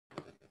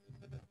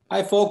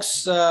Hi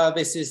folks,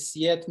 this is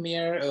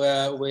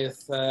Yetmir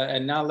with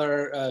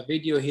another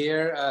video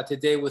here.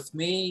 Today with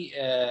me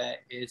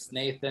is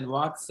Nathan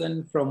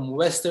Watson from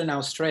Western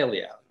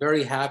Australia.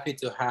 Very happy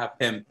to have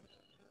him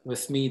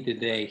with me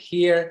today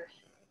here.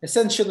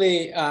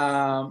 Essentially,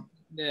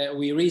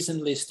 we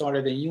recently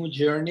started a new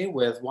journey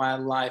with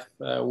wildlife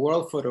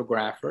world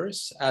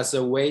photographers as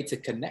a way to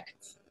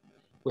connect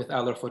with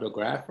other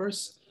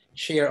photographers,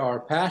 share our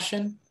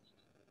passion,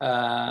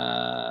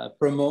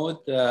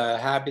 promote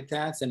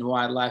habitats and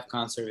wildlife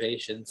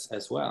conservations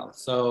as well.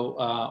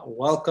 So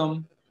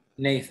welcome,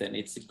 Nathan.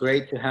 It's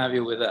great to have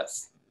you with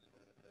us.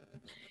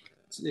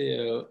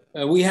 So,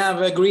 we have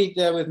agreed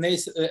with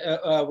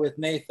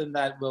Nathan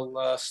that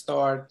we'll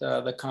start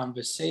the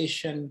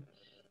conversation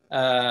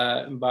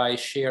by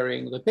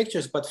sharing the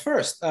pictures. But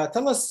first,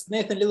 tell us,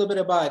 Nathan, a little bit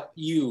about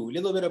you, a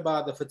little bit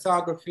about the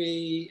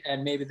photography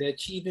and maybe the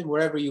achievement,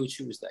 wherever you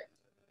choose that.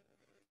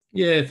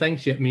 Yeah,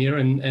 thanks, Yetmir,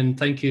 and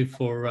thank you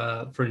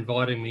for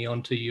inviting me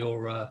onto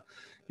your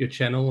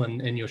channel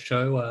and your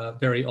show.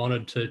 Very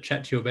honoured to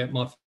chat to you about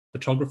my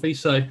photography.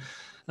 So,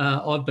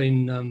 I've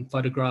been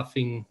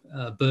photographing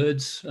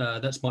birds.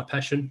 That's my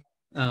passion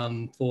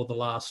for the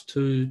last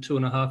two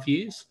and a half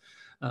years.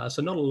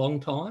 So not a long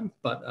time,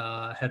 but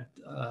had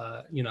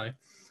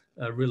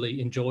a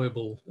really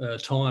enjoyable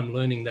time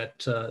learning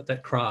that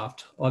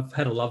craft. I've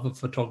had a love of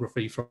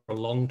photography for a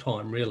long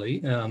time,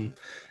 really,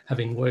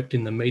 having worked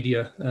in the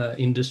media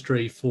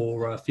industry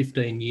for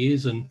 15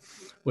 years and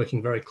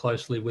working very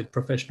closely with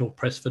professional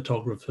press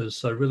photographers.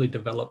 So really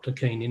developed a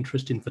keen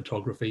interest in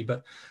photography.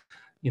 But,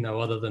 you know,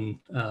 other than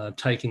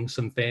taking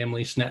some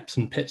family snaps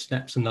and pet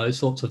snaps and those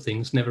sorts of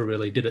things, never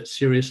really did it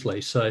seriously.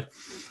 So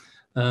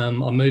I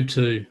moved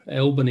to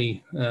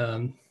Albany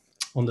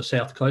on the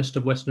south coast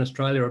of Western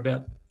Australia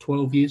about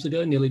 12 years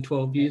ago, nearly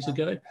 12 years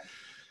ago.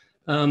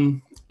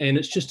 And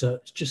it's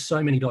just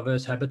so many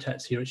diverse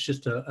habitats here. It's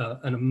just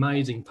an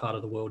amazing part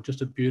of the world,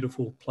 just a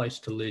beautiful place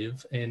to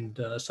live, and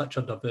such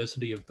a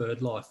diversity of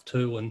bird life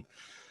too. And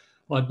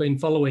I'd been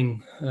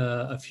following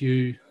a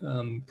few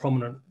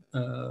prominent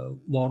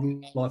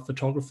wildlife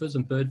photographers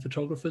and bird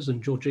photographers,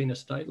 and Georgina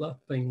Statler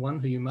being one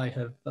who you may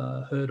have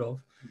heard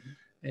of.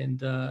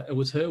 And it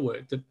was her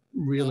work that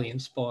really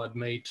inspired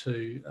me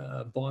to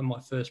buy my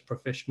first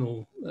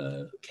professional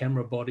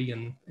camera body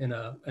and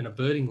a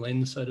birding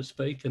lens, so to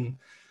speak, and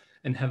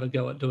have a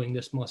go at doing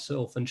this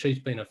myself. And she's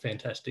been a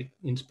fantastic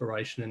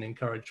inspiration and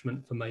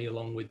encouragement for me,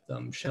 along with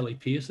Shelley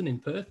Pearson in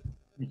Perth,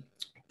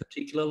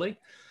 particularly.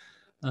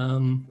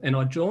 And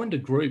I joined a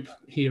group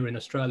here in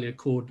Australia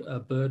called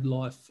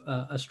Birdlife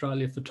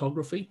Australia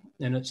Photography,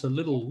 and it's a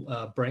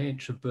little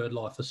branch of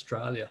Birdlife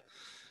Australia.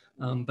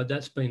 But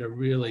that's been a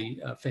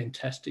really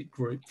fantastic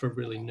group for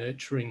really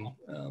nurturing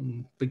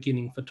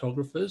beginning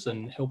photographers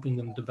and helping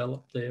them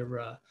develop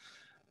their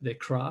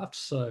crafts.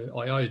 So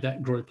I owe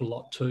that group a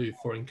lot too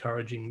for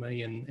encouraging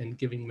me and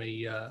giving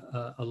me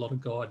a lot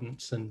of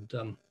guidance, and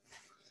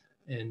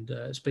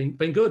it's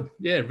been good.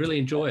 Yeah, really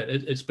enjoy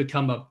it. It's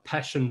become a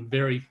passion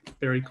very,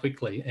 very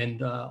quickly,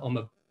 and I'm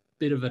a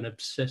bit of an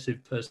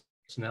obsessive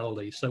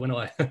personality. So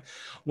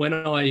when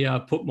I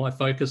put my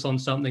focus on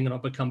something and I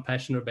become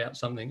passionate about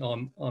something,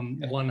 I'm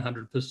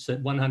 100%,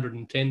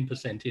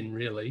 110% in,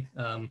 really.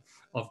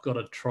 I've got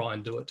to try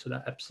and do it to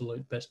the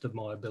absolute best of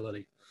my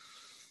ability.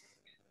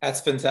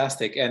 That's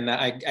fantastic. And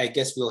I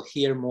guess we'll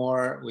hear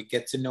more, we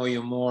get to know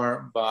you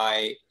more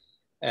by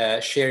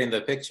sharing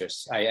the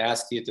pictures. I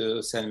asked you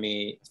to send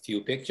me a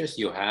few pictures.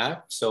 You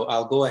have. So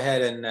I'll go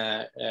ahead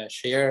and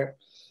share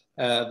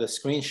the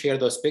screen, share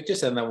those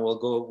pictures, and then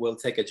we'll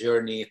take a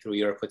journey through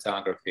your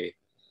photography.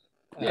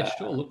 Yeah,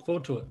 sure. Look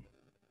forward to it.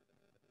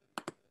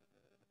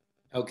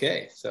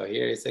 Okay, so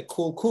here is a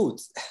cool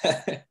coot.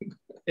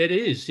 It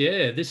is,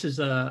 yeah. This is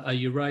a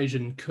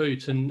Eurasian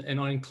coot, and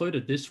I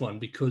included this one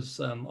because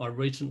I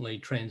recently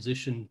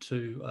transitioned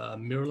to a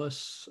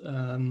mirrorless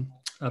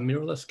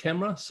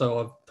camera. So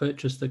I've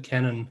purchased the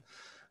Canon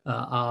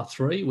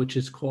R3, which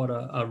is quite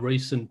a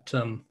recent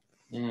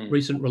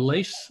recent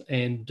release,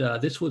 and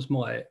this was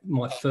my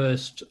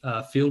first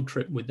field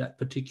trip with that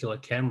particular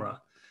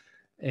camera.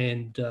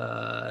 And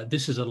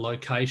this is a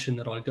location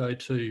that I go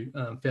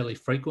to fairly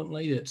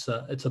frequently. It's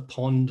a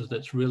pond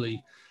that's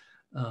really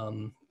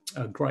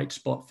a great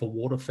spot for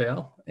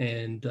waterfowl,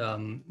 and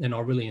I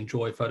really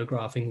enjoy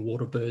photographing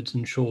water birds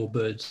and shore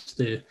birds.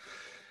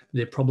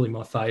 They're probably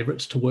my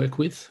favourites to work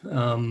with.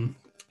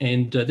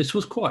 And this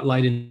was quite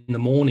late in the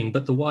morning,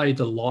 but the way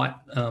the light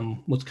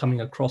was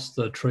coming across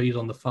the trees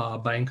on the far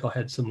bank, I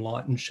had some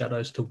light and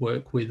shadows to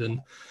work with. And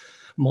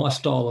my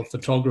style of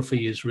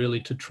photography is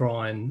really to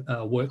try and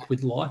work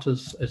with light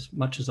as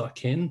much as I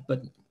can.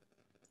 But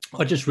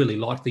I just really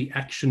like the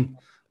action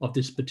of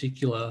this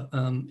particular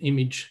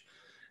image,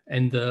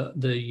 and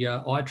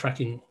the eye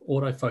tracking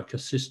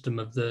autofocus system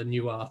of the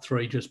new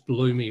R3 just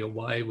blew me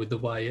away with the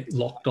way it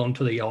locked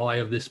onto the eye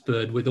of this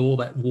bird with all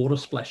that water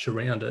splash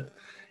around it.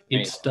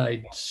 It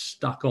stayed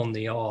stuck on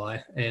the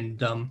eye. And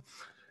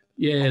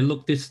yeah,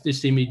 look,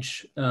 this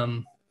image,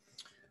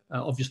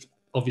 I've just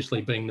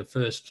obviously being the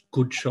first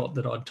good shot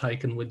that I'd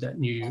taken with that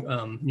new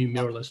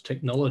mirrorless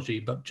technology,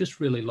 but just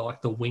really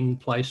like the wing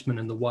placement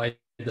and the way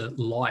the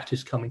light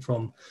is coming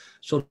from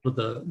sort of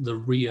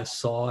the rear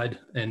side,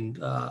 and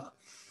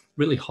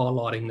really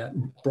highlighting that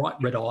bright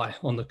red eye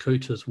on the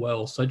coot as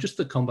well. So just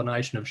the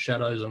combination of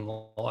shadows and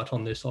light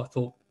on this, I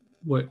thought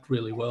worked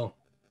really well.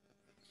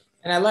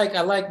 And I like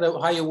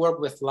how you work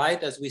with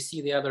light, as we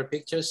see the other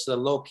pictures, the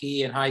low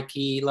key and high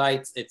key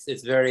lights. It's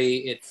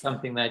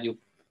something that you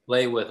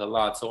play with a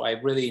lot. So I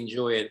really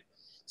enjoy it.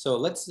 So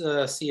let's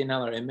see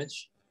another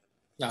image.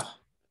 Yeah.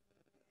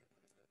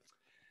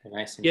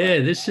 Nice.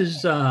 Yeah, this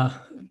is I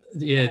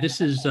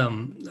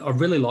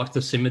really like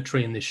the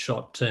symmetry in this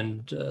shot,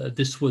 and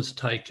this was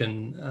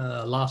taken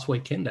last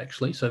weekend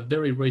actually, so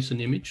very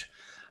recent image.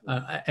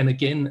 And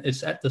again,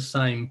 it's at the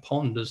same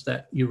pond as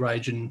that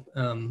Eurasian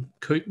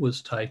coot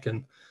was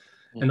taken.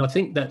 And I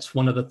think that's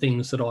one of the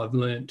things that I've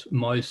learnt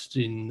most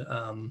in,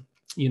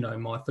 you know,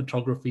 my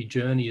photography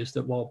journey, is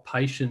that while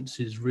patience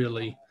is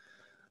really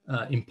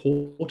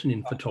important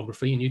in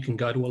photography, and you can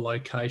go to a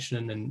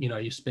location and, you know,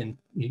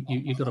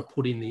 you got to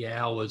put in the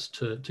hours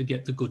to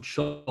get the good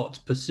shots,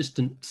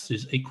 persistence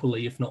is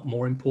equally, if not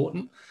more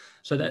important.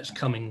 So that's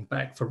coming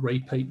back for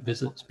repeat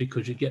visits,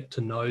 because you get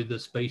to know the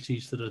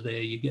species that are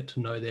there, you get to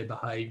know their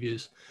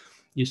behaviours,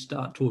 you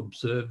start to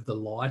observe the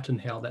light and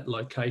how that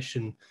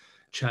location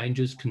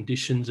changes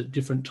conditions at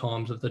different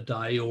times of the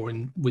day or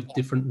with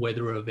different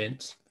weather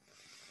events.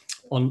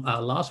 On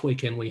last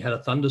weekend, we had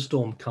a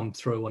thunderstorm come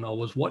through, and I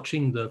was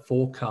watching the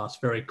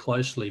forecast very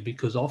closely,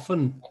 because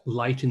often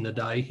late in the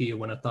day here,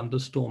 when a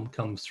thunderstorm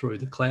comes through,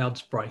 the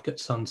clouds break at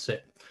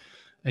sunset,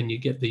 and you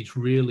get these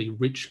really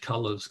rich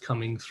colours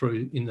coming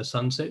through in the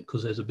sunset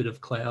because there's a bit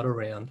of cloud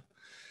around.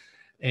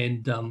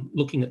 And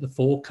looking at the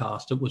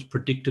forecast, it was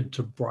predicted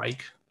to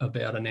break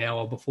about an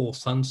hour before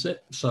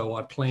sunset. So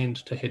I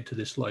planned to head to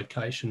this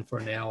location for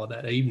an hour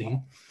that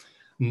evening,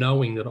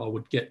 knowing that I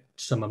would get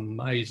some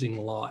amazing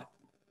light.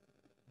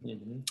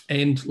 Mm-hmm.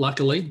 And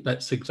luckily,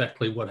 that's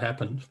exactly what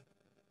happened.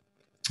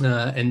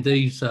 And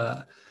these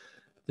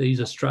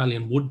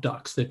Australian wood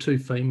ducks, they're two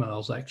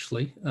females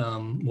actually,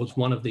 was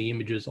one of the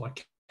images I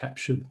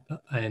captured.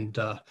 And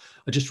I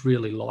just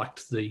really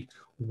liked the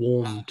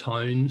warm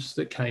tones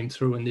that came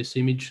through in this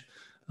image,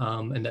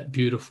 and that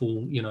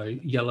beautiful, you know,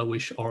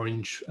 yellowish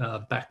orange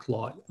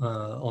backlight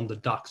on the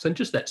ducks, and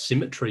just that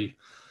symmetry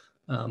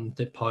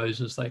their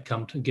pose as they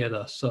come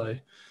together. So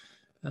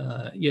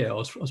yeah, I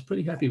was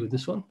pretty happy with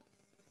this one.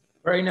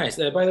 Very nice.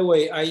 By the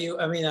way,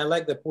 I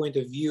like the point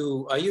of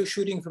view. Are you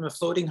shooting from a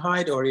floating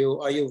height, or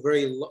are you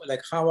very,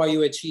 like, how are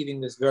you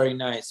achieving this very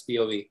nice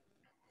POV?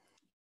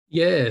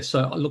 Yeah,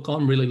 so look,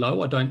 I'm really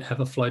low. I don't have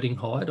a floating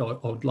height. I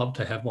would love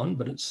to have one,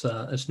 but it's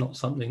not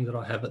something that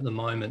I have at the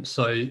moment.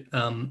 So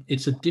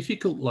it's a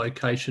difficult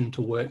location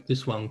to work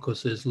this one,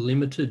 because there's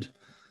limited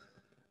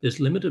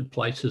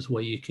places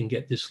where you can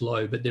get this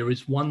low, but there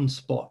is one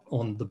spot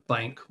on the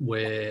bank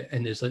where,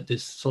 and there's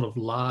this sort of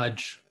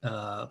large,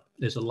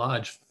 there's a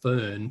large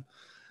fern,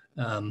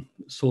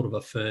 sort of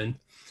a fern.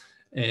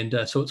 And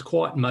so it's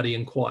quite muddy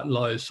and quite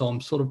low. So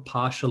I'm sort of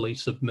partially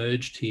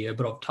submerged here,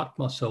 but I've tucked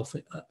myself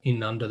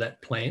in under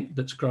that plant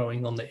that's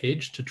growing on the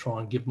edge to try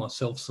and give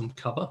myself some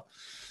cover.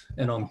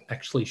 And I'm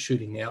actually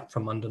shooting out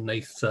from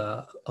underneath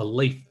a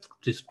leaf,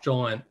 this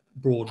giant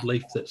broad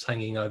leaf that's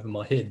hanging over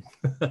my head.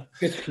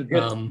 Good.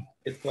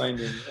 It's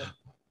finding.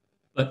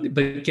 But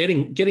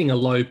getting a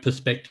low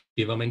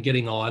perspective, I mean,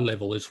 getting eye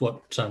level is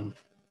what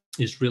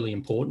is really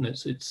important.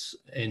 It's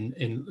and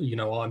you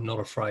know, I'm not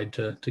afraid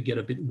to get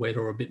a bit wet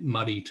or a bit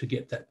muddy to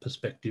get that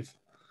perspective.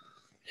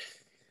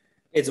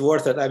 It's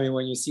worth it. I mean,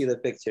 when you see the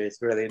picture,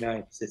 it's really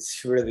nice.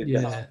 It's really,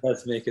 yeah,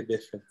 does make a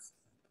difference.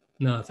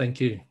 No, thank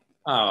you.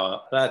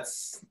 Oh,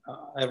 that's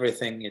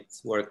everything.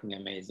 It's working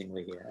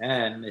amazingly here,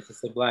 and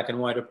it's a black and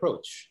white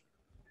approach.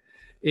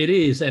 It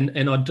is,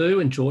 and I do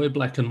enjoy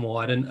black and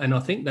white, and I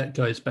think that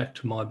goes back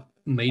to my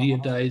media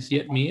days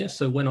yet, Mia.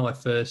 So when I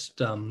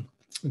first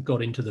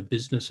got into the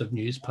business of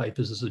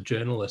newspapers as a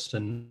journalist,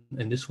 and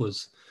this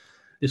was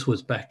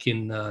back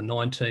in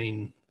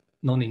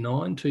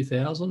 1999,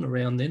 2000,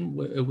 around then,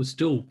 it was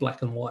still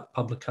black and white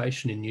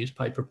publication in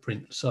newspaper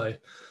print. So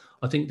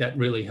I think that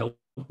really helped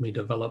me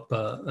develop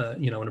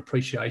you know, an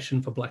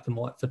appreciation for black and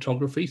white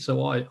photography.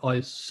 So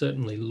I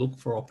certainly look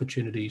for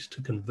opportunities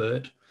to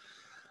convert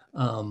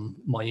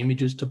my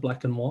images to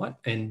black and white,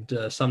 and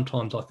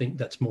sometimes I think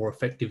that's more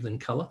effective than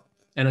color.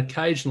 And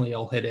occasionally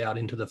I'll head out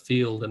into the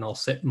field and I'll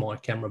set my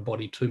camera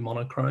body to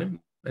monochrome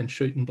and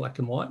shoot in black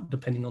and white,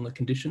 depending on the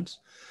conditions.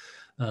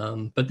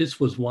 But this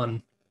was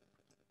one,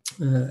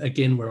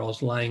 again, where I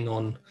was laying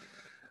on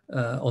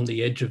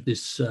the edge of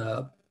this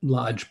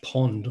large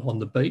pond on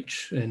the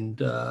beach, and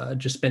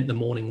just spent the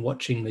morning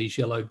watching these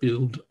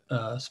yellow-billed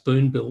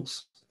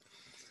spoonbills.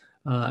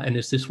 And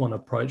as this one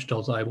approached, I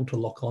was able to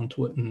lock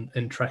onto it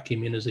and track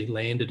him in as he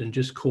landed, and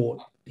just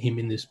caught him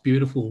in this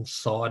beautiful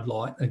side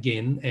light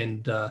again,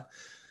 and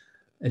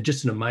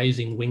just an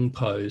amazing wing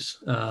pose.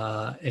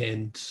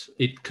 And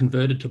it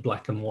converted to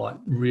black and white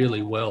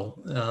really well.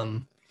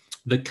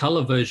 The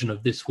color version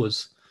of this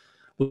was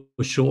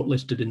was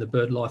shortlisted in the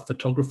Birdlife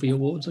Photography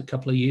Awards a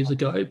couple of years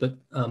ago, but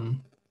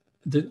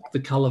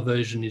the colour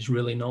version is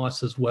really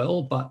nice as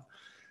well, but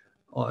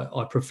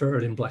I prefer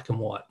it in black and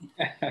white.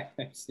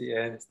 See,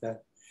 I understand.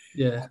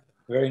 Yeah.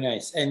 Very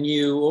nice. And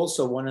you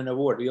also won an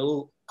award.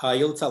 You'll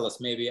tell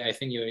us maybe. I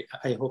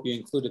hope you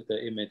included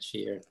the image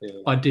here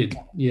too. I did.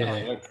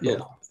 Yeah. Oh, yeah.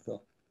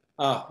 Cool.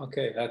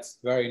 Okay, that's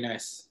very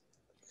nice.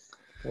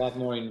 A lot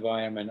more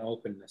environment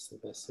openness to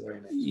this.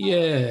 Very nice.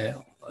 Yeah,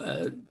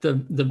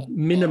 the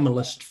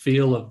minimalist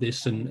feel of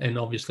this, and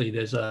obviously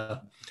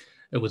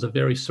it was a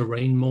very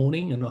serene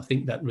morning, and I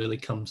think that really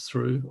comes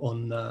through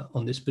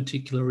on this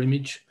particular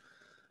image.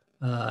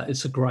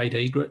 It's a great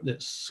egret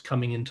that's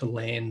coming into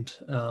land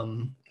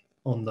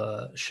on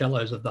the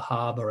shallows of the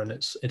harbour, and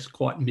it's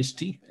quite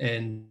misty,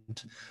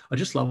 and I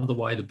just love the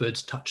way the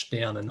birds touch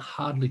down and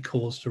hardly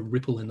caused a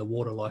ripple in the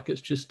water, like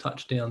it's just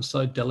touched down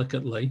so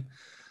delicately.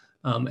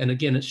 And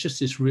again, it's just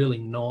this really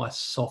nice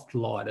soft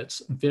light.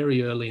 It's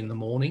very early in the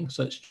morning,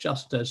 so it's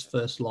just as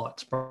first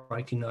light's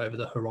breaking over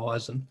the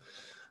horizon.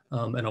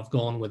 And I've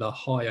gone with a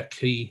higher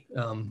key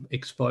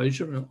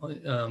exposure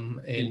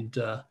and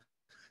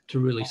to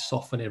really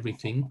soften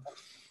everything.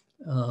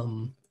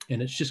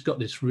 And it's just got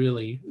this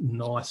really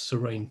nice,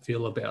 serene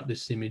feel about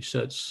this image. So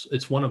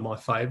it's one of my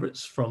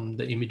favourites from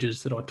the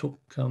images that I took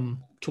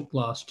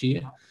last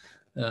year.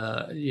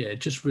 Yeah,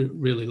 just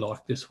really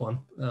like this one.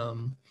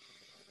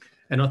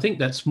 And I think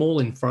that small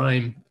in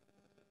frame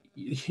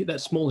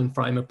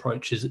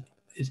approach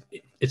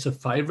it's a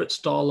favourite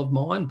style of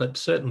mine, but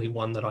certainly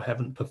one that I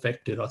haven't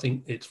perfected. I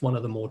think it's one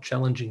of the more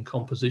challenging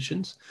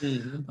compositions.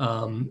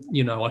 Mm-hmm.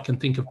 You know, I can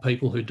think of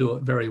people who do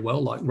it very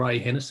well, like Ray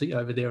Hennessy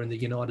over there in the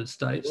United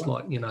States. Yeah.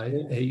 Like, you know,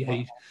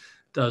 he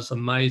does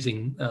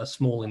amazing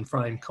small in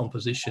frame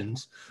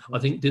compositions. I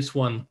think this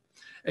one,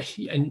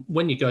 and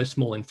when you go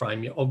small in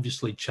frame, you're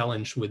obviously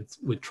challenged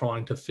with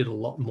trying to fit a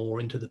lot more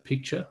into the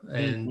picture.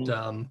 And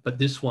but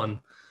this one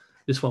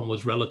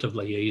was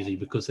relatively easy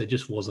because there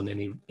just wasn't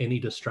any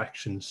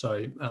distraction.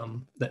 So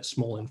that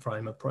small in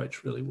frame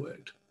approach really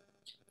worked.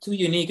 Two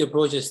unique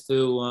approaches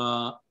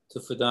to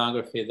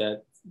photography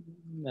that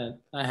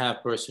I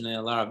have personally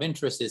a lot of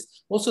interest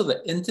is also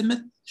the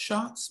intimate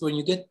shots when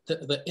you get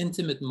the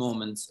intimate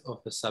moments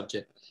of the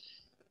subject.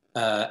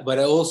 But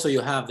also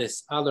you have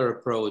this other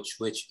approach,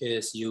 which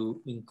is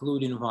you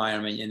include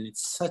environment, and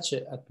it's such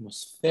an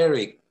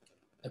atmospheric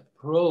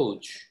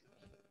approach.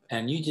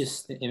 And you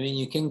just, I mean,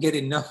 you can get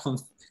enough of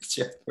the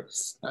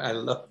pictures. I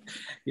love,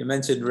 you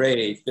mentioned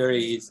Ray,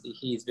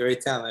 he's very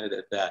talented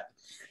at that.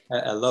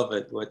 I love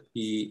it,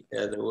 the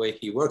way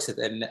he works it.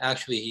 And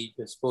actually he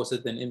just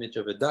posted an image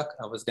of a duck.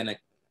 I was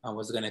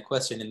gonna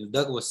question, and the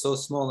duck was so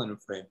small in the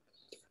frame.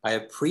 I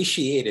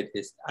appreciated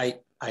I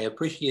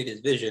appreciate his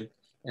vision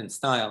and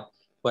style,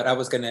 but I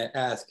was gonna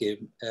ask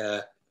him,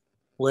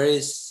 where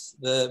is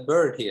the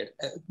bird here?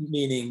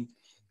 Meaning,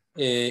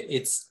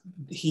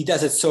 he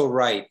does it so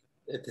right.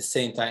 At the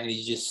same time,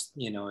 it just,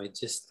 you know, it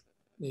just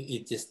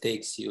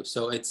takes you.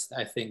 So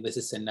I think this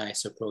is a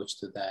nice approach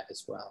to that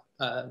as well.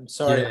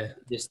 Sorry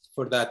just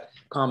for that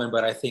comment,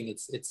 but I think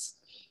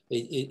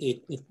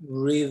it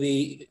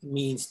really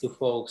means to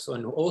folks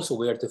on also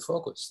where to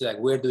focus, like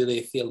where do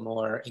they feel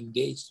more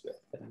engaged with,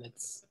 and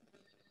it's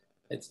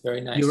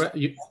very nice.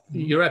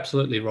 You're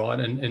absolutely right,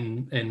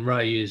 and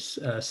Ray is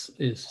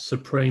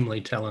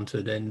supremely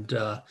talented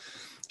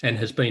and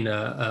has been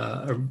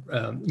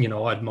you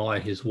know, I admire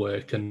his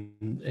work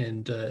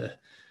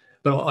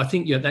but I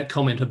think that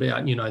comment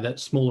about, you know, that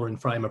smaller in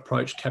frame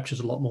approach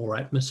captures a lot more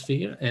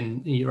atmosphere,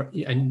 and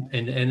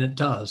it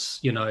does,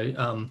 you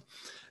know,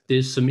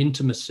 there's some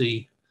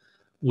intimacy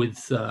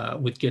with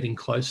getting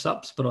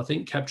close-ups, but I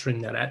think capturing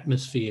that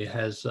atmosphere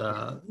has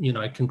you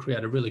know, can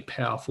create a really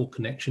powerful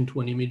connection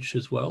to an image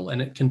as well,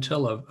 and it can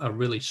tell a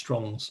really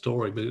strong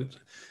story, but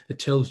it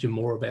tells you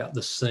more about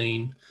the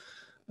scene.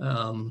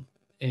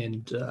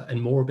 And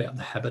more about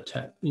the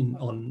habitat in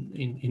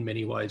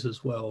many ways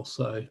as well.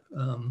 So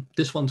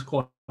this one's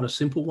quite a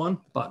simple one,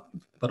 but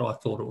I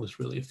thought it was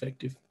really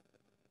effective.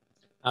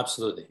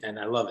 Absolutely, and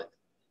I love it.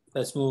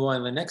 Let's move on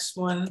to the next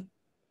one.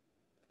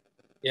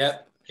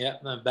 Yep,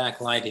 my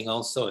backlighting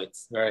also,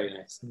 it's very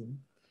nice. Mm-hmm.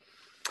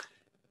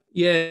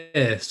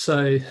 Yeah,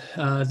 so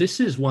this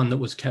is one that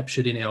was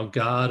captured in our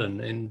garden,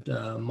 and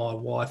my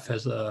wife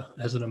has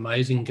an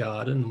amazing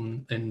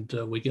garden, and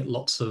we get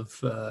lots of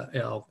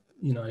our,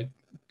 you know,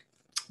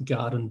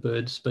 garden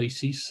bird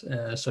species,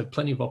 so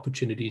plenty of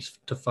opportunities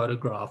to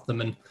photograph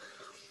them. And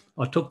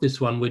I took this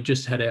one. We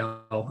just had our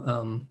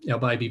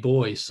baby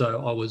boy,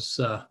 so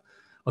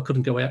I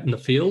couldn't go out in the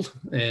field,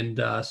 and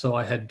so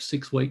I had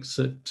 6 weeks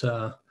at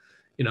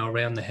you know,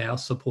 around the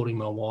house supporting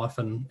my wife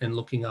and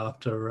looking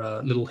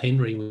after little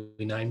Henry.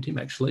 We named him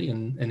actually,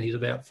 and he's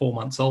about 4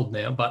 months old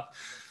now. But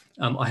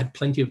I had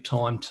plenty of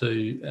time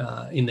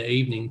to in the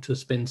evening to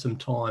spend some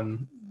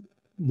time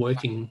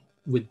working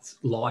with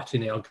light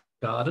in our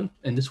garden,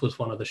 and this was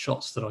one of the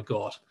shots that I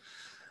got.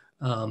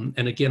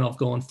 And again, I've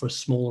gone for a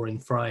smaller in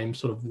frame,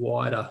 sort of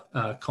wider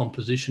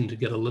composition to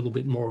get a little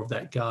bit more of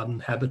that garden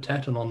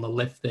habitat. And on the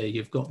left there,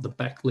 you've got the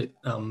backlit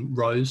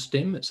rose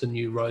stem. It's a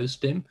new rose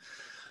stem.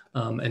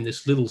 And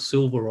this little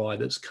silver eye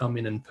that's come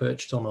in and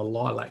perched on a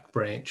lilac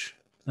branch.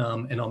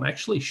 And I'm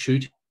actually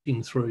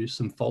shooting through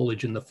some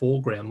foliage in the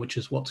foreground, which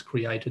is what's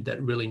created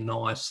that really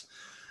nice,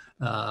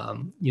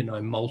 you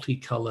know,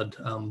 multicolored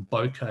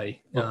bouquet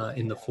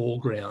in the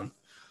foreground.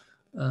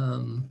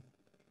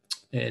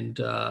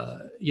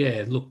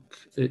 Yeah, look,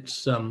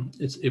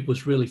 it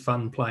was really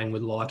fun playing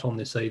with light on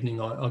this evening.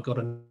 I got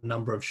a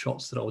number of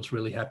shots that I was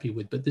really happy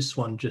with, but this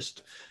one,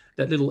 just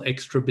that little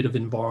extra bit of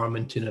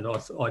environment in it,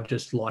 I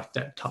just like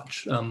that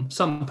touch.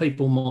 Some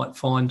people might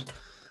find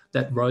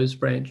that rose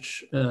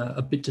branch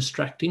a bit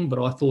distracting,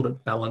 but I thought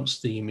it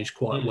balanced the image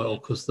quite well,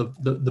 because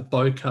the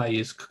bouquet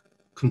is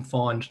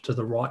confined to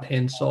the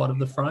right-hand side of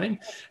the frame,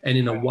 and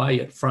in a way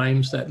it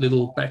frames that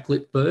little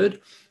backlit bird.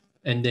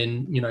 And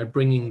then, you know,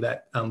 bringing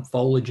that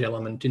foliage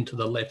element into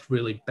the left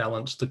really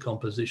balanced the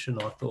composition,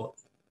 I thought.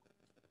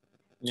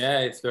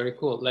 Yeah, it's very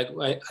cool. Like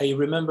I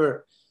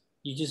remember,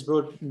 you just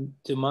brought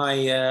to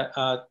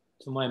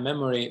my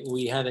memory,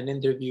 we had an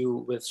interview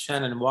with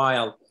Shannon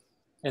Weil,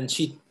 and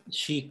she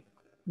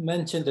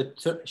mentioned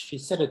she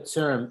said a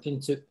term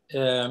into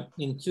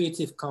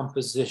intuitive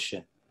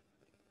composition.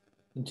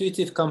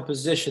 Intuitive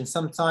composition.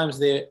 Sometimes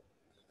there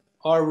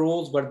are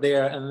rules, but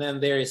and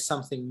then there is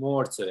something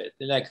more to it.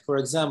 Like, for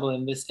example,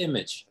 in this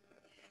image,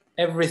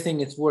 everything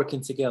is working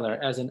together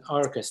as an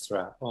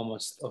orchestra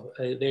almost.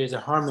 There's a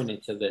harmony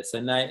to this,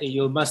 and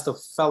it must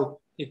have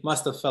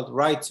felt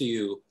right to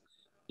you,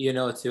 you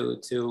know,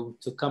 to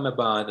come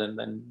about and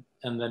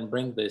then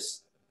bring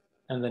this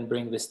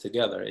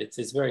together.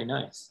 It's very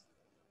nice.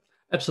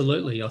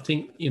 Absolutely. I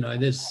think, you know,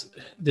 there's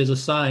a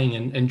saying,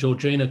 and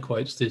Georgina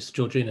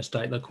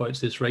Statler quotes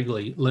this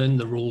regularly: learn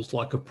the rules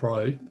like a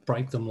pro,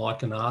 break them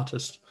like an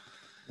artist.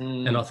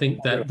 And I think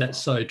that's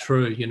so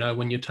true. You know,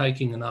 when you're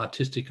taking an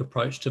artistic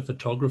approach to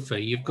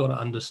photography, you've got to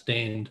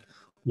understand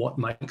what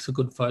makes a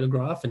good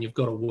photograph, and you've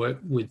got to work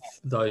with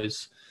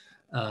those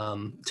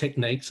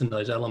techniques and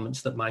those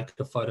elements that make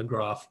the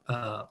photograph,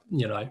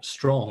 you know,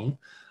 strong.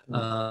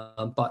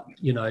 But,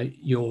 you know,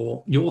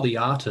 you're the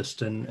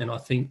artist, and I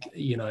think,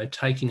 you know,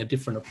 taking a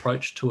different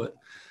approach to it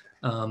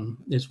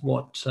is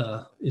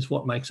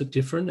what makes it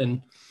different.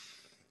 And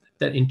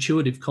that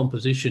intuitive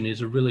composition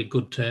is a really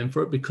good term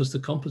for it, because the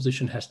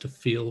composition has to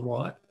feel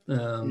right.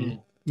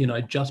 You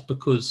know, just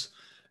because,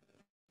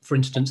 for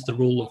instance, the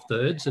rule of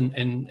thirds,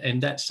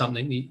 and that's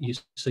something that you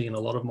see in a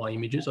lot of my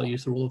images. I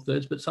use the rule of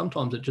thirds, but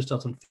sometimes it just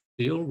doesn't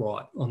feel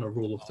right on a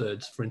rule of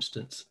thirds, for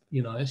instance,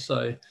 you know,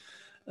 so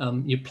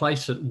you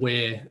place it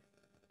where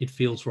it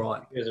feels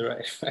right. Feels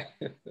right.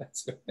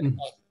 That's right.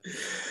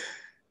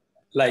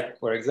 Like,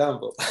 for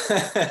example,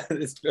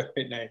 it's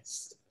very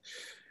nice.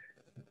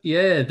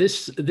 Yeah,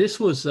 this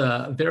was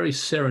a very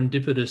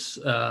serendipitous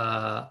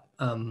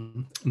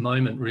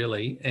moment,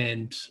 really,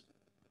 and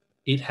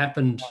it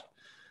happened.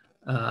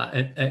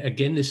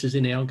 Again, this is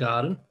in our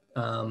garden.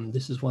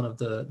 This is one of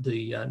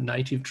the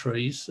native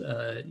trees,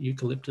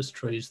 eucalyptus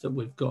trees that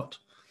we've got,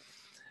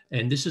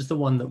 and this is the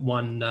one that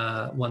won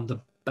the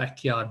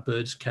backyard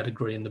birds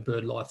category in the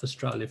Birdlife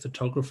Australia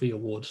Photography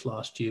Awards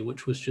last year,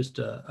 which was just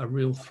a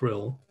real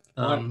thrill.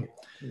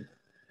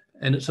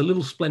 And it's a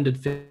little splendid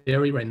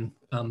fairy wren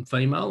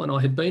female, and I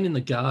had been in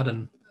the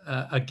garden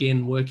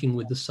again working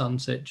with the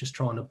sunset, just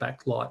trying to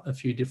backlight a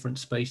few different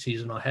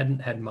species, and I hadn't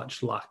had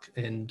much luck.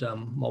 And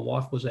my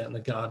wife was out in the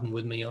garden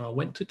with me, and I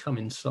went to come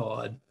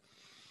inside,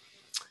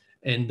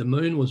 and the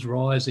moon was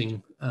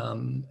rising,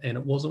 and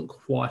it wasn't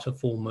quite a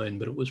full moon,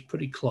 but it was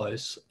pretty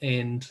close.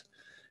 And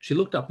she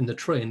looked up in the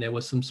tree, and there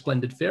were some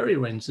splendid fairy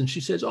wrens, and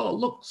she says, "Oh,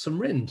 look, some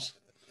wrens."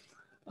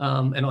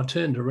 And I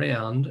turned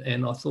around,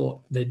 and I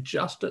thought, they're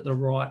just at the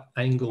right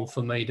angle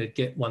for me to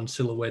get one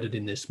silhouetted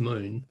in this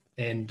moon.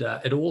 And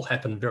it all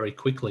happened very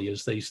quickly,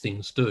 as these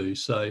things do.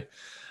 So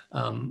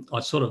I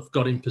sort of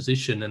got in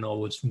position, and I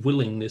was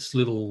willing this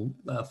little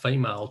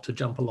female to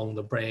jump along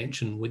the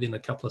branch, and within a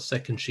couple of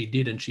seconds she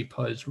did, and she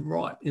posed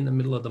right in the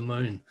middle of the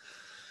moon.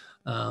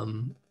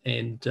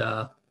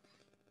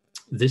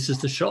 This is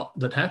the shot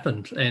that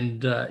happened.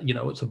 And, you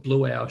know, it's a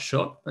blue hour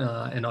shot,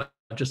 and I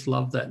just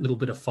love that little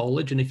bit of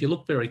foliage. And if you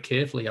look very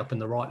carefully up in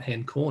the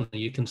right-hand corner,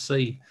 you can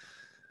see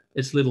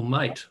its little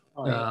mate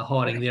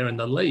hiding there in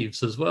the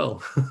leaves as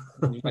well.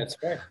 That's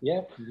right.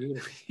 Yeah.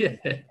 Beautiful. Yeah.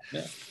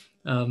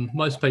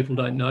 Most people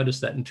don't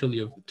notice that until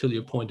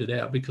you point it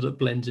out, because it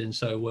blends in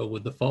so well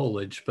with the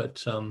foliage.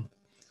 But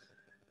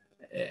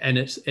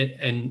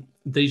and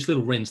these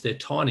little wrens, they're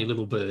tiny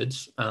little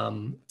birds,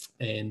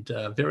 and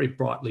very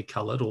brightly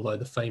coloured, although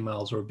the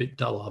females are a bit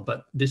duller.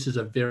 But this is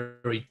a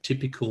very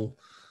typical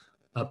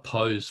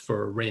pose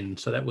for a wren,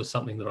 so that was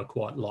something that I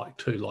quite like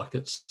too. Like,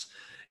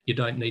 you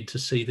don't need to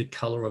see the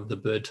colour of the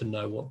bird to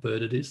know what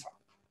bird it is.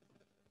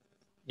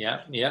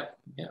 Yeah,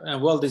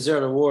 and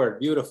well-deserved award.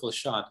 Beautiful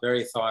shot,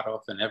 very thought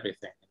of, and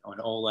everything, you know, in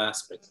all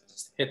aspects.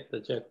 Just hit the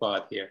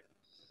jackpot here.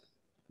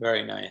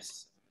 Very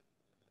nice.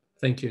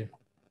 Thank you.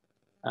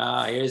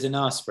 Ah, here's an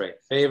osprey.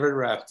 Favorite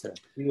raptor.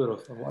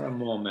 Beautiful. What a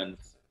moment.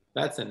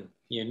 That's a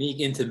unique,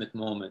 intimate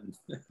moment.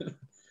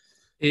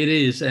 It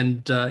is,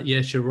 and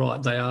yes, you're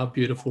right. They are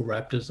beautiful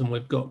raptors, and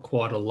we've got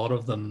quite a lot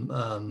of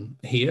them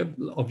here.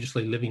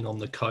 Obviously, living on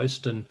the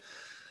coast, and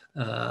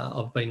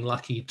I've been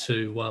lucky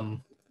to,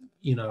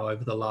 you know,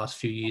 over the last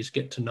few years,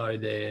 get to know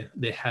their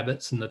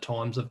habits and the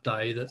times of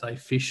day that they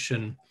fish.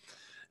 And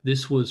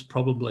this was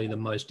probably the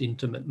most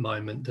intimate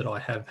moment that I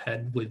have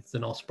had with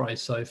an osprey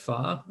so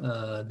far.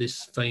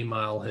 This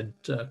female had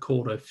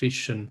caught a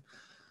fish and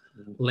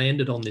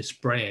landed on this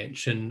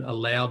branch and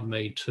allowed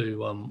me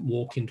to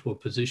walk into a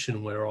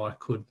position where I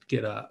could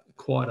get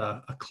quite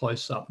a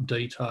close-up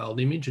detailed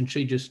image, and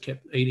she just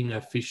kept eating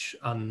her fish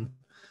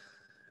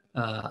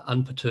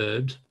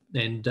unperturbed.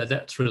 And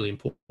that's really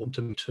important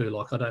to me too.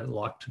 Like, I don't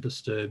like to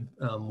disturb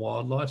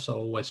wildlife, so I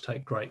always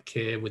take great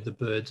care with the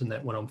birds and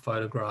that when I'm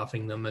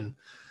photographing them. And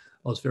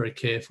I was very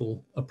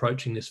careful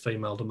approaching this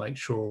female to make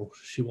sure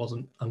she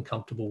wasn't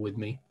uncomfortable with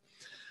me.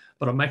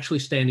 But I'm actually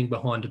standing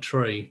behind a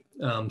tree,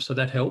 so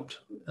that helped.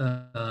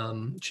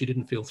 She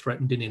didn't feel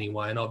threatened in any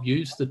way. And I've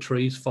used the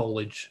tree's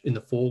foliage in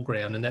the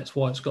foreground, and that's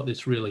why it's got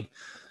this really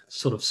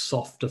sort of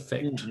soft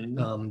effect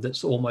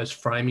that's almost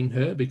framing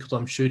her, because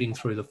I'm shooting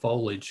through the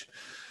foliage.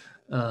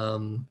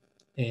 And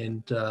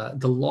the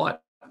light,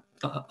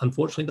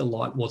 unfortunately, the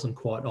light wasn't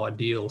quite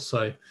ideal.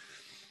 So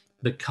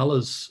the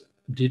colours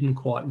didn't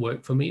quite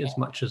work for me as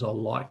much as I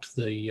liked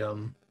the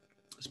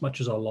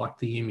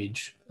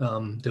image.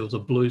 There was a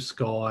blue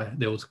sky,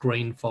 there was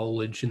green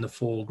foliage in the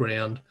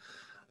foreground.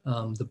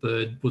 The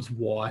bird was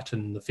white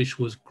and the fish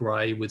was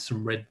grey with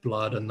some red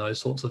blood and those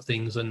sorts of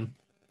things. And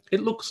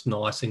it looks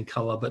nice in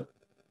colour, but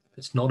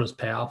it's not as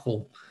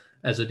powerful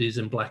as it is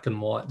in black and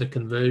white. The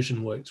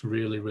conversion works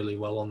really, really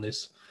well on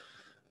this.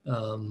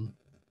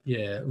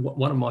 Yeah,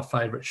 one of my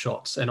favourite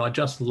shots. And I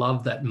just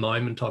love that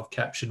moment I've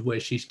captured where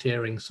she's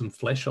tearing some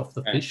flesh off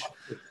the fish.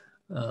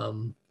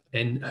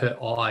 And her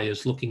eye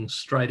is looking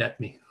straight at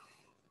me.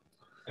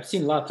 I've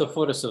seen lots of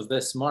photos of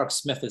this. Mark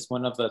Smith is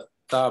one of the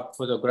top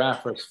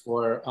photographers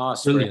for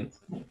osprey. Brilliant.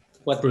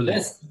 But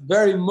this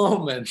very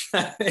moment,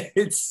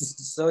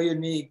 it's so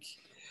unique.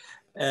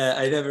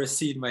 I never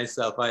seen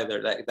myself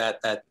either. Like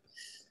that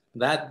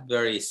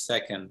very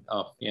second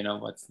of, you know,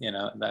 what's, you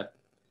know, that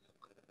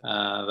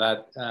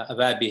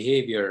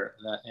behavior,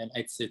 and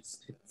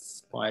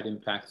it's quite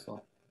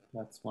impactful.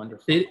 That's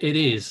wonderful. It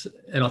is,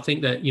 and I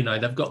think that, you know,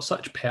 they've got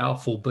such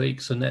powerful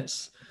beaks, and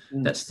that's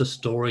the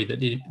story that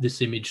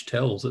this image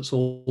tells. It's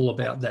all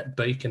about that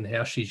beak and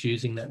how she's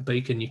using that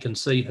beak, and you can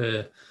see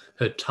her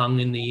tongue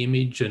in the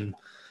image, and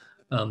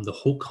the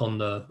hook on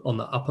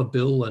the upper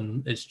bill,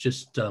 and it's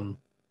just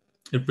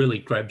it really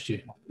grabs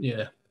you.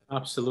 Yeah,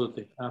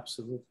 absolutely,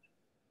 absolutely.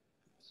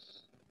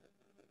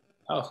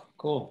 Oh,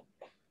 cool.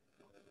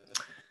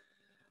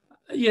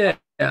 Yeah.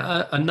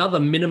 Another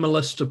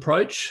minimalist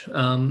approach,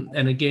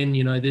 and again,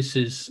 you know, this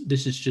is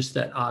just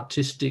that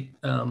artistic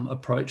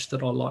approach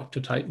that I like to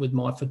take with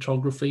my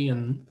photography,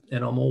 and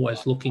I'm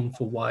always looking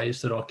for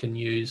ways that I can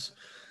use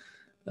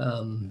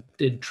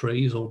dead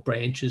trees or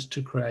branches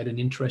to create an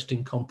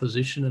interesting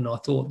composition. And I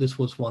thought this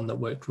was one that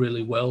worked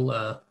really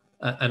well.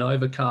 An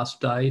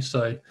overcast day,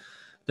 so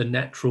the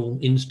natural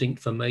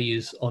instinct for me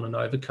is on an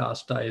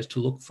overcast day is to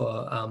look for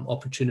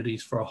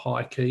opportunities for a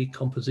high key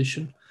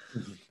composition.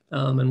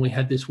 And we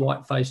had this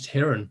white-faced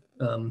heron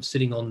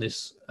sitting on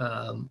this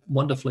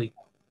wonderfully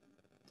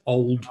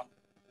old,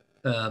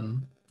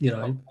 you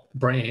know,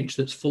 branch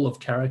that's full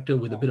of character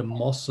with a bit of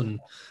moss and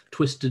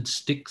twisted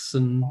sticks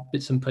and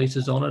bits and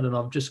pieces on it. And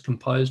I've just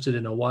composed it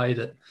in a way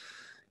that,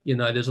 you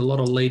know, there's a lot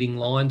of leading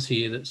lines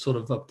here that sort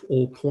of are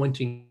all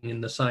pointing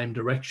in the same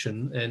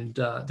direction. And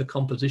the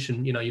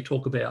composition, you know, you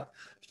talk about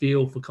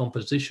feel for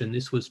composition.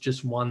 This was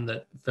just one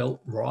that felt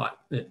right.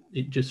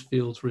 It just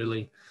feels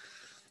really...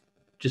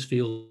 just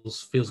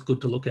feels good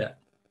to look at.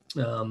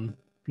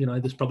 You know,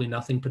 there's probably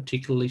nothing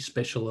particularly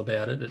special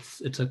about it.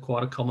 It's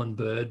quite a common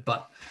bird,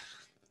 but,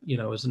 you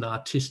know, as an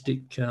artistic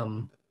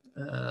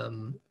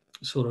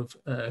sort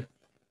of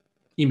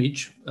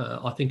image,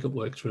 I think it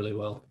works really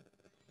well.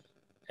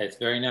 It's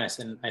very nice.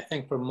 And I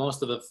think for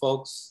most of the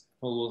folks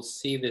who will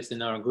see this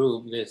in our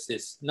group, this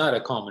is not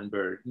a common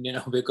bird, you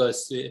know,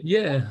 because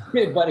yeah,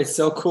 but it's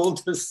so cool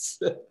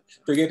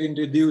to get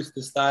introduced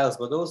to styles,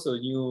 but also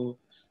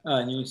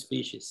new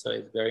species. So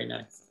it's very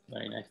nice,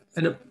 very nice.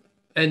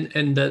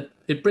 And that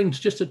it brings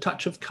just a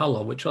touch of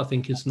color, which I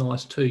think is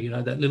nice too. You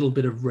know, that little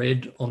bit of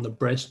red on the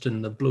breast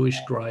and the bluish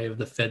gray of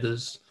the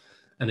feathers,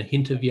 and a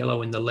hint of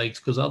yellow in the legs,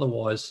 because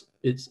otherwise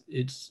it's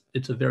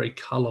a very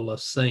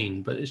colorless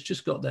scene. But it's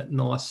just got that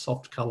nice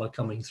soft color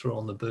coming through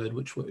on the bird,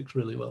 which works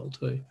really well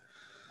too.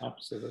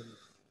 Absolutely.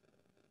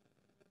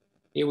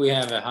 Here we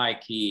have a high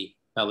key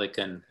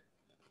pelican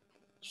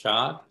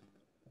shot.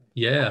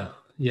 Yeah.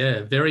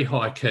 Yeah, very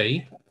high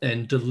key,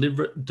 and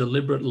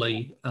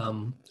deliberately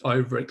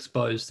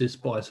overexposed this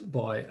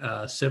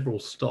by several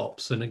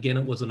stops. And again,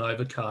 it was an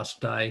overcast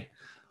day.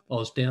 I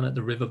was down at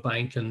the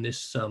riverbank, and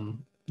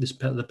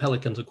the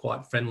pelicans are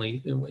quite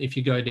friendly. If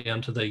you go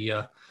down to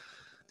the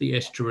the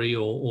estuary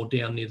or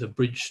down near the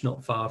bridge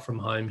not far from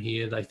home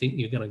here, they think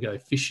you're going to go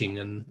fishing,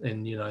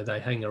 and you know, they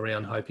hang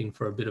around hoping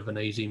for a bit of an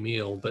easy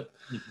meal. But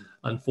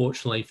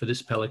unfortunately for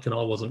this pelican,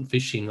 I wasn't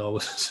fishing. I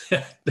was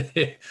out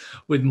there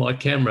with my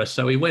camera,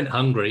 so he went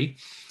hungry.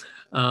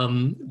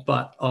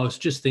 But I was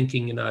just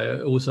thinking, you know,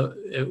 it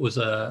was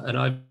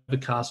an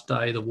overcast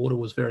day. The water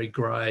was very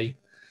grey.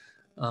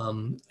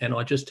 And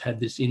I just had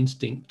this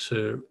instinct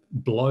to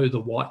blow the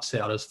whites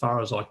out as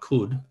far as I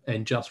could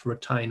and just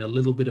retain a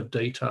little bit of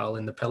detail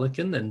in the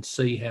pelican and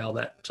see how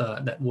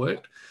that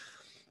worked.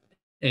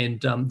 And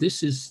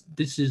this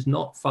is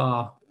not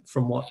far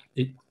from what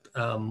it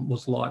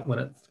was like when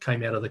it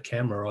came out of the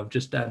camera.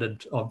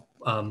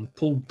 I've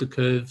pulled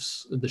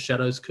the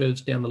shadows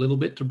curves down a little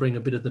bit to bring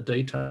a bit of the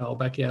detail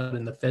back out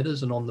in the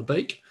feathers and on the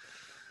beak.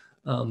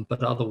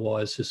 But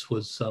otherwise, this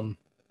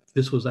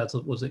was as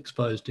it was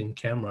exposed in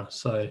camera.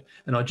 So,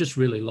 and I just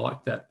really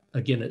like that.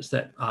 Again, it's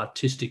that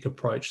artistic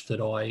approach that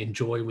I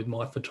enjoy with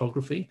my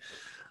photography.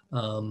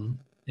 And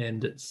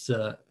it's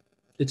a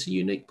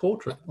unique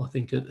portrait. I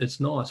think it's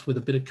nice with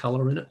a bit of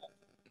color in it.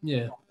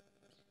 Yeah.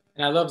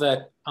 And I love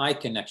that eye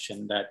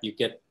connection that you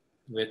get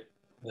with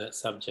the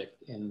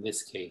subject in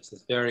this case.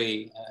 It's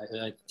very,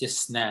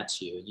 just snatch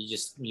you.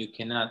 You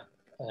cannot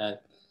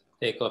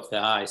take off the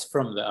eyes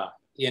from the eye.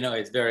 You know,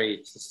 it's very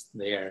just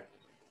there.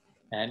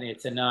 And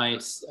it's a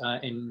nice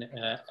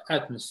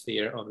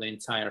atmosphere of the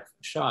entire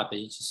shot that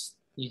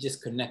you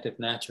just connected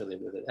naturally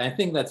with it. I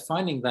think that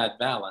finding that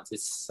balance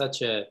is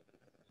such a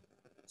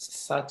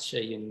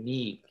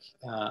unique,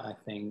 I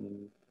think,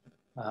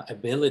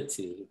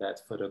 ability that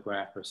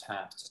photographers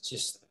have to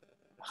just,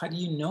 how do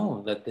you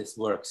know that this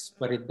works?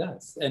 But it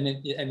does, and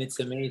it's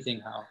amazing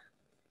how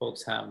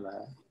folks have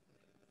that.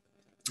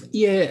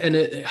 Yeah, and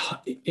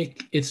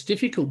it's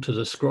difficult to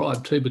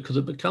describe too, because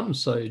it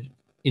becomes so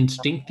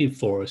instinctive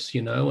for us,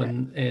 you know,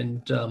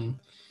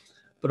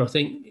 but I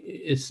think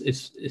it's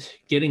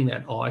getting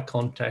that eye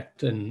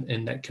contact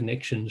and that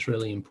connection is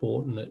really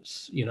important.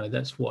 It's, you know,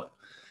 that's what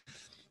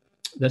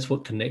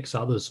connects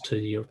others to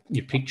your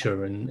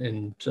picture,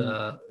 and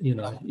you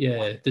know,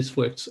 yeah, this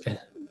works.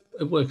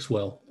 It works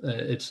well.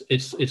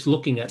 It's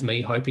looking at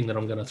me hoping that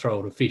I'm going to throw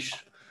it a fish,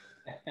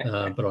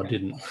 but I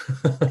didn't.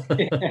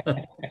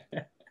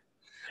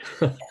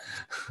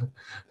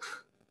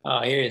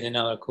 Oh, here is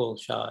another cool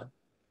shot.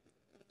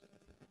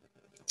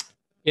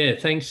 Yeah,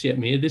 thanks,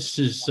 Yetmir. This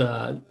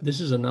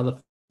is another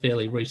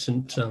fairly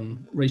recent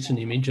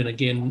image, and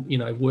again, you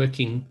know,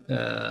 working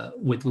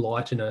with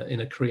light in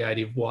a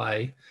creative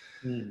way,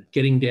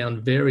 getting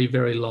down very,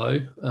 very low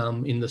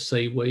in the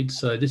seaweed.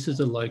 So this is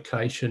a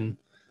location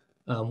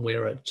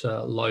where at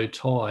low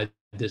tide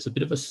there's a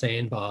bit of a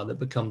sandbar that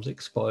becomes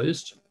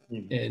exposed,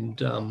 and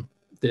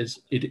there's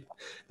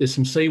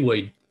some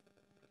seaweed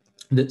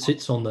that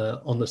sits on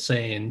the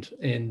sand,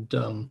 and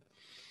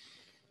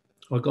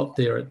I got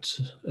there at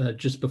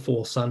just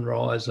before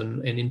sunrise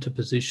and into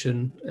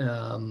position,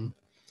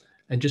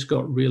 and just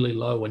got really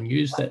low and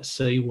used that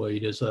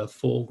seaweed as a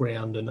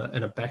foreground and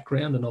a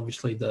background. And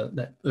obviously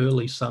that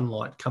early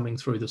sunlight coming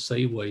through the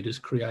seaweed has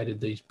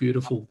created these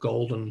beautiful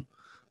golden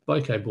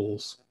bokeh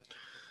balls.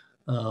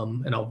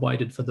 And I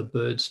waited for the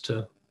birds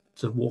to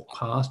walk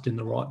past in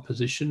the right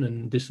position,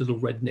 and this little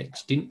redneck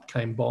stint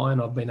came by,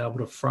 and I've been able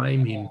to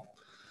frame him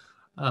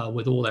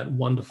with all that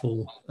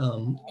wonderful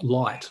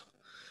light.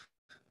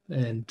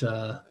 And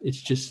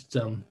it's just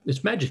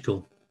it's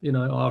magical, you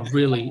know. I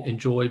really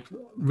enjoy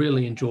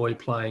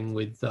playing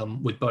with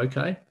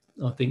bokeh.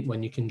 I think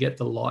when you can get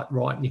the light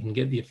right and you can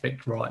get the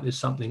effect right, there's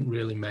something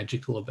really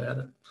magical about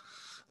it.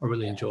 I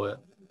really enjoy it.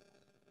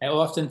 And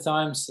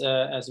oftentimes,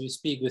 as we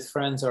speak with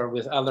friends or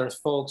with other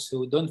folks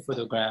who don't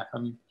photograph,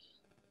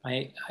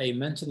 I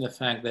mentioned the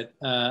fact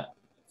that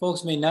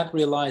folks may not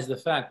realize the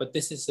fact, but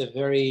this is a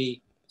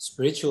very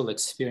spiritual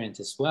experience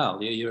as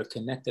well. You're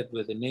connected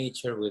with the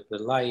nature, with the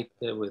light,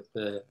 with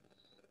the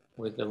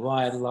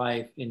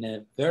wildlife in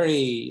a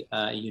very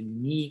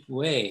unique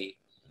way.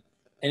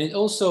 And it's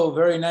also a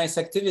very nice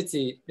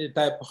activity,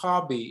 type of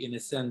hobby in a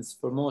sense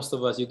for most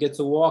of us. You get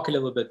to walk a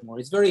little bit more.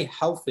 It's very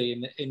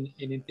healthy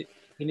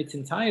in its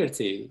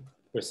entirety,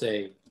 per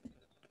se.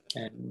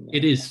 And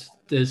it is.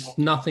 There's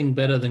nothing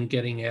better than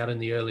getting out in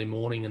the early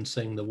morning and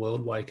seeing the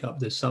world wake up.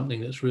 There's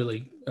something that's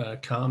really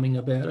calming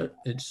about it.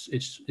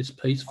 It's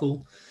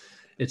peaceful.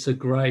 It's a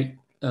great,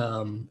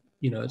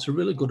 you know, it's a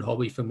really good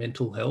hobby for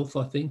mental health,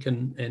 I think.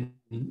 And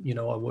you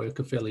know, I work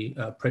a fairly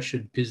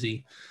pressured,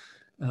 busy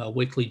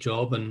weekly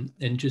job,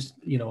 and just,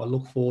 you know, I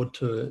look forward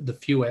to the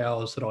few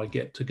hours that I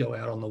get to go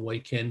out on the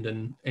weekend,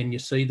 and you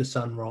see the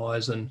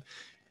sunrise, and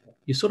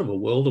you're sort of a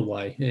world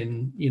away,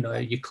 and you know,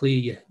 you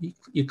clear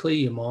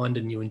your mind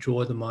and you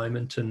enjoy the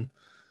moment, and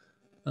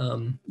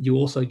you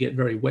also get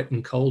very wet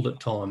and cold at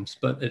times,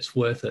 but it's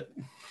worth it.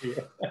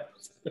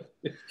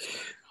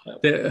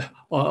 Yeah.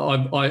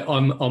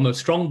 I'm a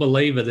strong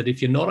believer that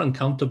if you're not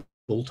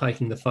uncomfortable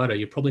taking the photo,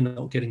 you're probably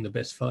not getting the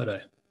best photo.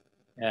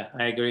 Yeah,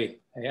 I agree.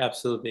 I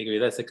absolutely agree.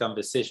 That's a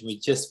conversation we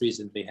just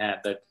recently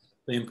had, that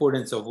the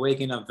importance of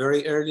waking up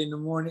very early in the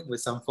morning with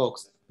some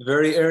folks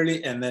very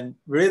early, and then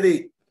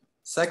really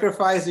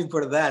sacrificing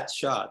for that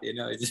shot, you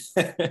know. It's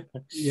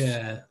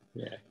Yeah.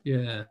 yeah.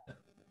 Yeah.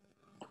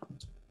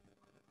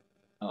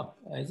 Oh,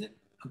 is it?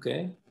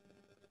 Okay.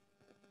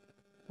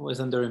 I was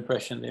under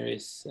impression there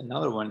is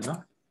another one,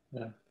 no?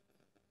 Yeah.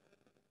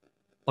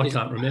 I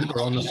can't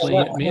remember, honestly,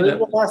 This yet, is Mia.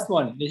 the last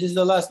one. This is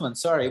the last one.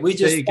 Sorry. We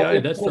There just you go.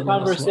 That's the last one.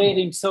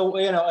 conversating. So,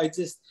 you know,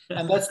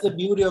 and that's the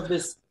beauty of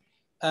this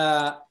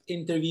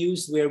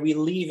interviews, where we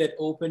leave it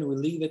open, we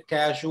leave it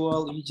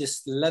casual, you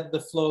just let the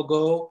flow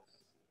go.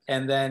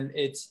 And then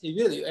it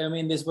really, I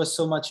mean, this was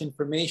so much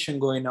information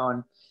going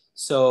on.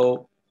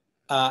 So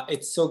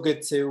it's so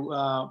good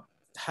to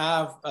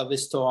have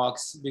these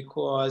talks,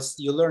 because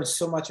you learn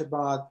so much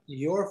about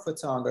your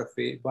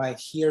photography by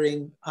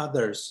hearing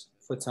others'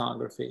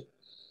 photography.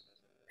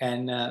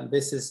 And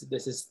this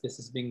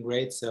has been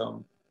great.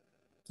 So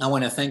I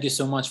want to thank you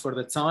so much for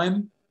the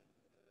time.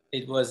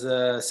 It was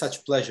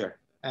such pleasure.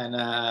 And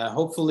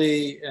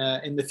hopefully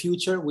in the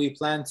future, we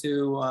plan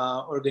to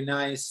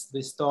organize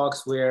these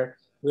talks where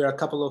we are a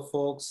couple of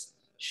folks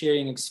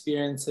sharing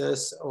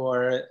experiences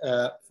or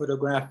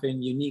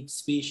photographing unique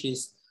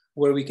species,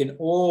 where we can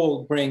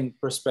all bring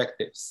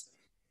perspectives.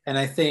 And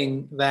I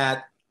think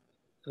that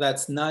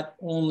that's not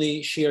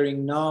only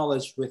sharing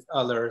knowledge with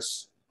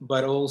others,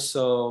 but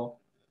also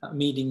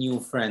meeting new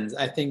friends.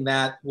 I think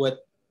that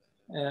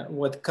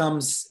what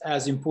comes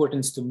as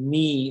importance to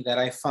me, that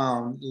I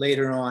found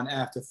later on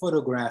after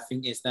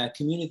photographing, is that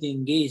community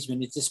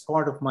engagement is just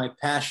part of my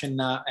passion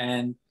now,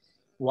 and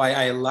why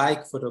I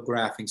like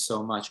photographing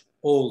so much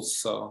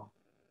also.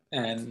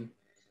 And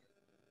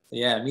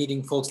yeah,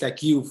 meeting folks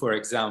like you, for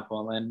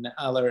example, and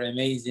other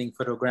amazing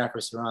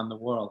photographers around the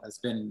world has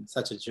been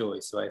such a joy.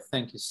 So I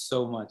thank you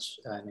so much,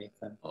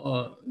 Nathan.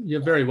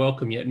 You're very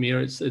welcome, yet, Mia.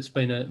 It's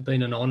been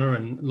an honor,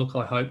 and look,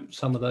 I hope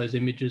some of those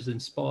images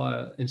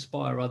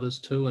inspire others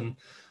too. And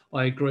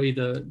I agree,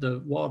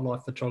 the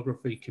wildlife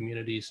photography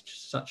community is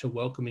such a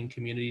welcoming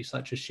community,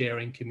 such a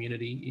sharing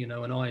community, you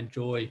know, and I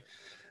enjoy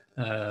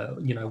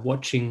you know,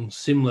 watching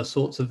similar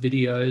sorts of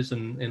videos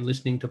and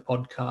listening to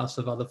podcasts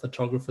of other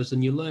photographers,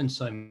 and you learn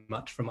so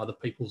much from other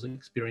people's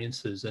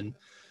experiences. And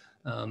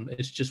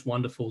it's just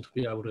wonderful to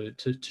be able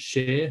to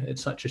share.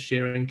 It's such a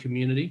sharing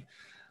community,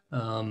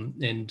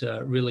 and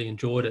really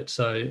enjoyed it.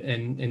 So,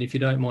 and if you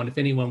don't mind, if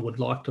anyone would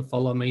like to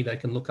follow me, they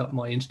can look up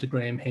my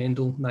Instagram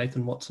handle,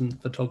 Nathan Watson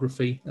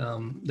Photography.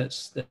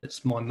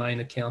 That's my main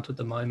account at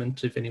the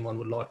moment, if anyone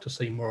would like to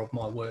see more of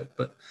my work.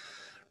 But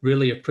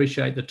really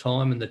appreciate the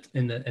time and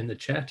the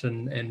chat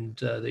and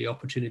the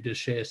opportunity to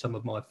share some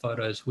of my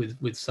photos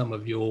with some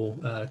of your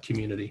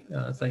community.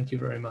 Thank you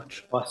very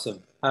much.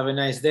 Awesome. Have a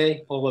nice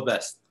day. All the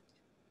best.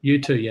 You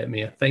too,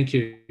 Yatmir. Thank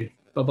you.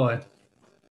 Bye-bye.